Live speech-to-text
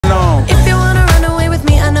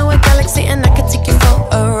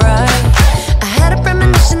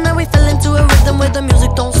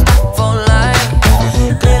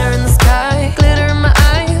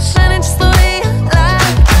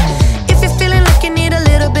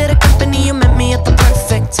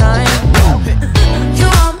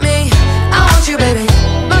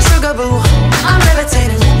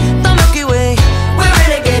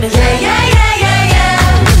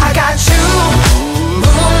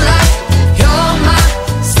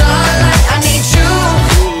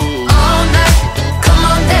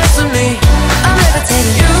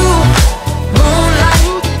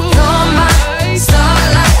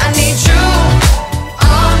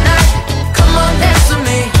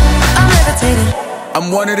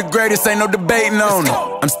I'm one of the greatest, ain't no debating on it.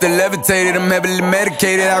 I'm still levitated, I'm heavily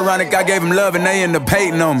medicated. Ironic, I gave them love and they end up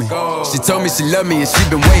hating on me. She told me she loved me and she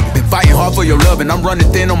been waiting. Been fighting hard for your love and I'm running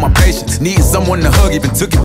thin on my patience. Needing someone to hug, even took it